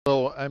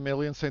I'm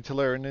Alien Saint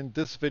Hilaire, and in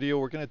this video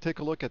we're going to take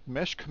a look at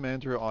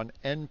MeshCommander on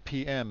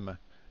NPM.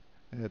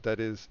 That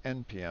is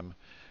NPM.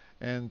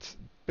 And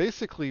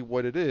basically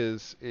what it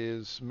is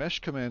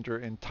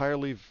MeshCommander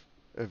entirely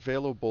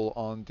available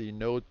on the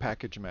Node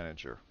Package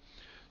Manager.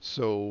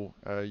 So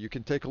you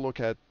can take a look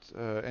at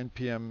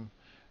npmjs.com,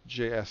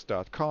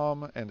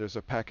 and there's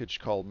a package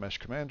called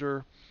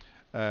MeshCommander,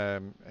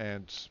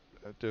 and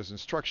there's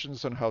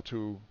instructions on how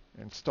to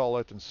install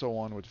it and so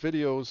on with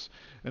videos,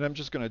 and I'm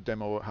just going to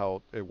demo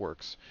how it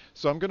works.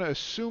 So I'm going to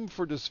assume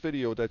for this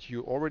video that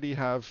you already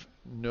have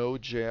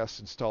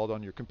Node.js installed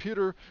on your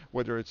computer,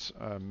 whether it's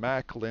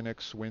Mac,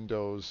 Linux,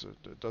 Windows,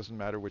 it doesn't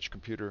matter which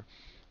computer.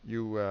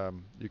 You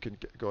can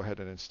go ahead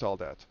and install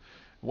that.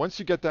 Once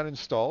you get that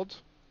installed,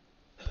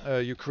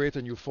 you create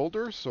a new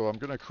folder. So I'm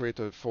going to create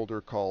a folder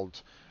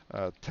called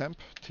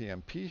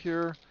TMP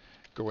here.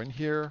 Go in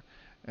here,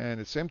 and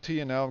it's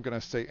empty, and now I'm going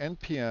to say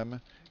npm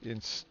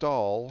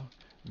install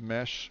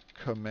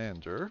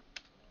MeshCommander,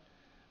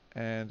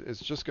 and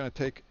it's just going to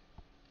take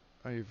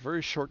a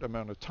very short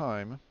amount of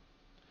time,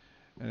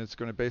 and it's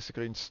going to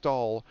basically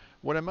install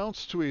what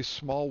amounts to a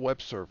small web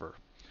server.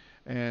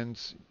 And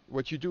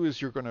what you do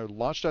is you're going to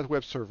launch that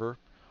web server,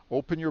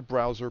 open your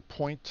browser,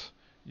 point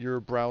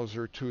your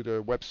browser to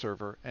the web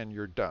server, and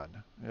you're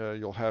done.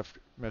 You'll have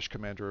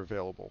MeshCommander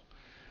available.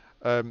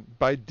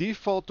 By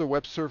default, the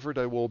web server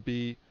that will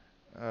be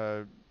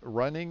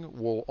running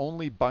will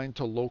only bind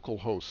to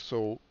localhost,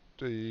 so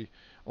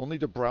only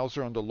the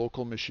browser on the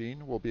local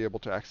machine will be able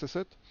to access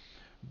it.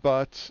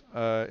 But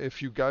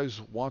if you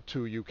guys want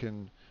to, you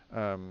can.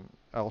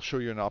 I'll show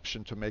you an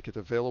option to make it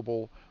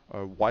available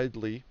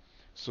widely,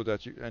 so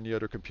that any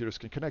other computers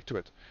can connect to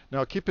it.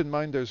 Now, keep in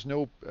mind there's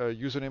no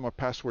username or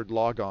password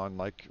logon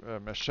like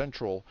Mesh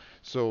Central,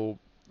 so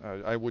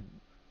I would,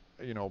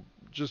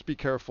 just be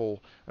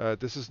careful.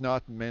 This is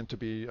not meant to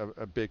be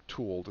a big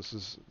tool. This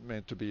is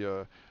meant to be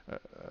a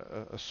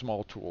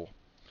small tool.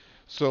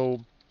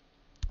 So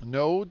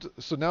Node.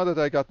 So now that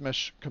I got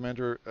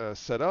MeshCommander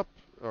set up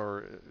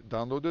or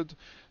downloaded,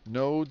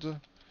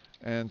 Node,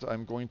 and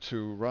I'm going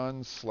to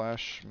run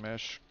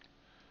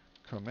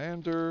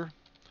 /MeshCommander.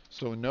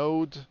 So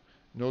Node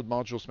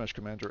modules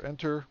MeshCommander,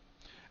 enter.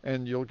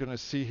 And you're going to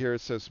see here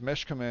it says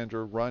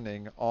MeshCommander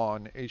running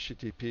on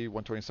HTTP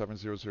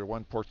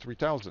 127.0.0.1 port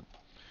 3000.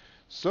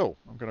 So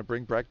I'm going to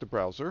bring back the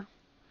browser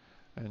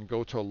and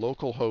go to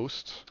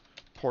localhost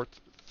port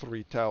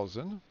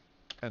 3000,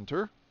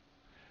 enter,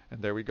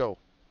 and there we go.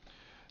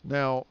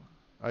 Now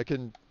I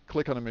can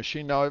click on a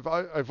machine. Now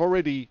I've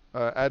already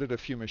added a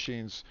few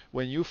machines.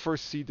 When you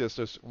first see this,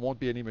 there won't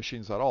be any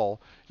machines at all.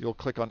 You'll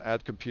click on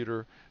Add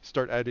Computer,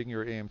 start adding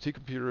your AMT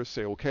computer,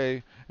 say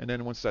OK, and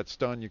then once that's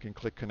done, you can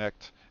click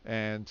Connect,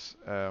 and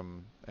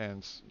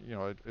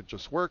it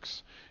just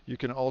works. You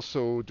can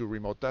also do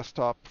remote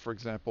desktop, for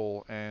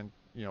example, and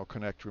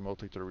connect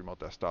remotely to the remote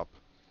desktop,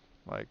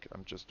 like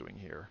I'm just doing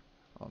here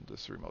on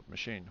this remote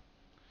machine.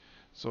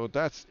 So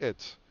that's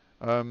it.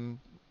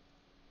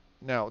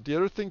 Now, the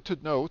other thing to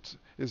note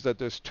is that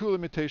there's two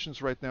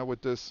limitations right now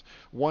with this.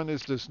 One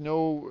is there's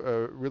no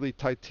really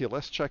tight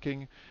TLS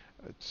checking.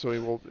 So it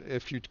will,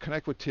 if you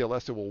connect with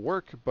TLS, it will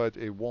work, but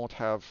it won't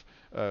have,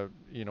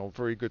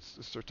 very good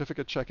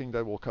certificate checking.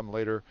 That will come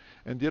later.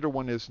 And the other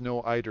one is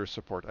no IDER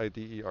support,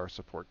 IDER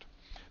support.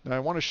 Now, I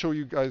want to show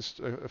you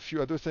guys a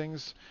few other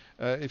things.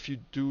 If you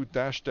do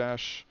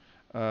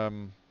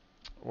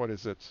what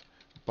is it?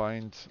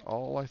 Bind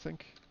all, I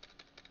think.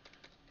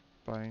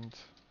 Bind.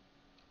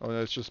 Oh, no,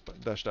 it's just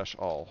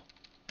 --all,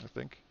 I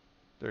think.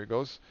 There it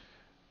goes.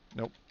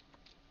 Nope.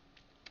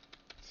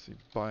 Let's see,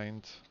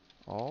 bind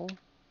all.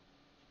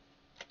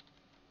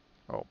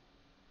 Oh,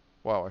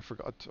 wow, I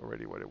forgot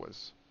already what it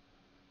was.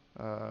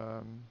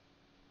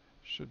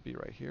 Should be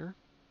right here.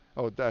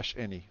 Oh,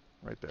 -any,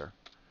 right there.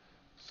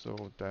 So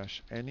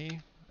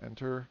 -any,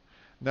 enter.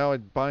 Now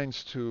it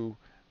binds to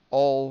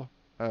all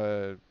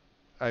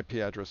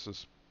IP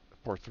addresses,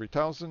 port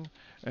 3000,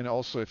 and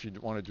also if you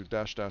want to do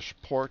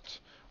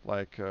 --port,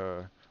 like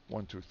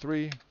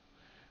 123,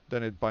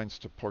 then it binds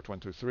to port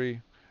 123,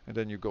 and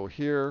then you go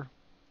here,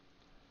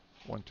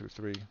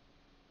 123,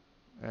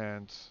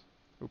 and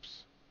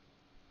oops,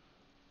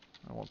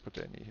 I won't put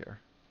any here.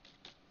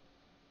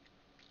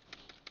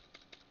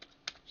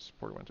 Just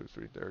port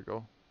 123, there you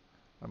go.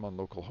 I'm on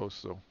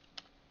localhost, so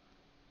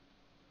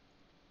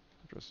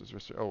address is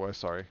restricted. Oh,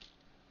 sorry,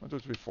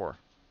 1234.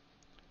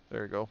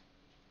 There you go.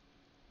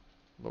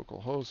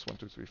 Localhost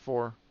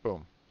 1234.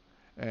 Boom.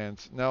 And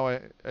now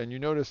and you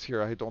notice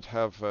here I don't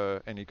have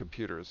any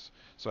computers,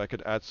 so I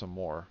could add some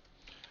more.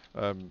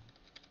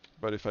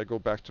 But if I go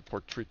back to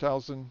port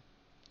 3000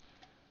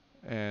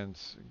 and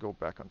go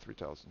back on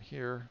 3000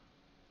 here.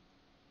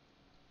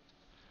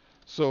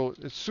 So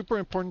it's super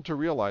important to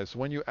realize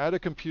when you add a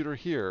computer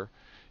here,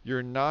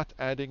 you're not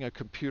adding a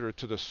computer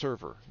to the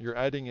server. You're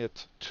adding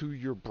it to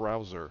your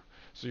browser.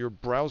 So your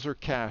browser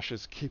cache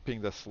is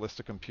keeping this list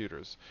of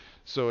computers.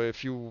 So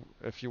if you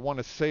want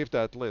to save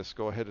that list,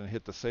 go ahead and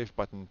hit the save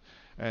button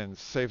and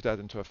save that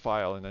into a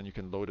file, and then you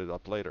can load it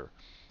up later.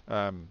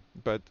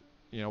 But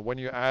when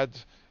you add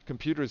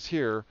computers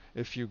here,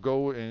 if you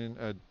go in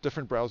a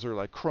different browser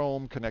like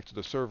Chrome, connect to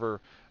the server,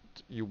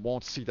 you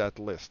won't see that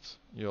list.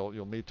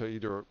 You'll need to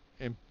either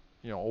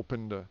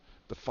open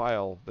the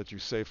file that you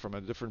save from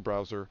a different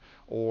browser,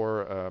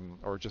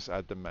 or just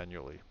add them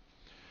manually.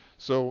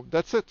 So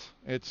that's it.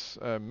 It's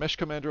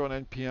MeshCommander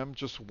on NPM.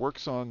 Just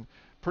works on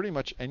pretty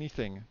much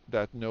anything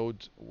that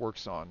Node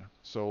works on.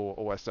 So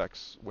OS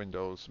X,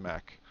 Windows,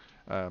 Mac.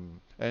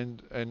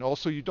 And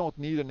also you don't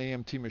need an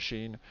AMT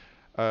machine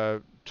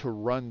to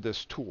run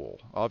this tool.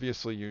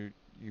 Obviously you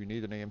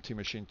need an AMT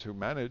machine to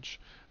manage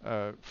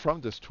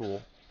from this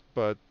tool,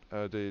 but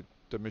the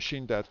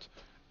machine that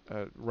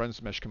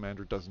runs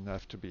MeshCommander doesn't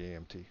have to be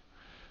AMT.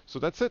 So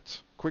that's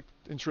it. Quick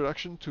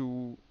introduction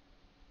to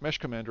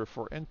MeshCommander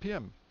for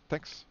NPM.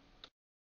 Thanks.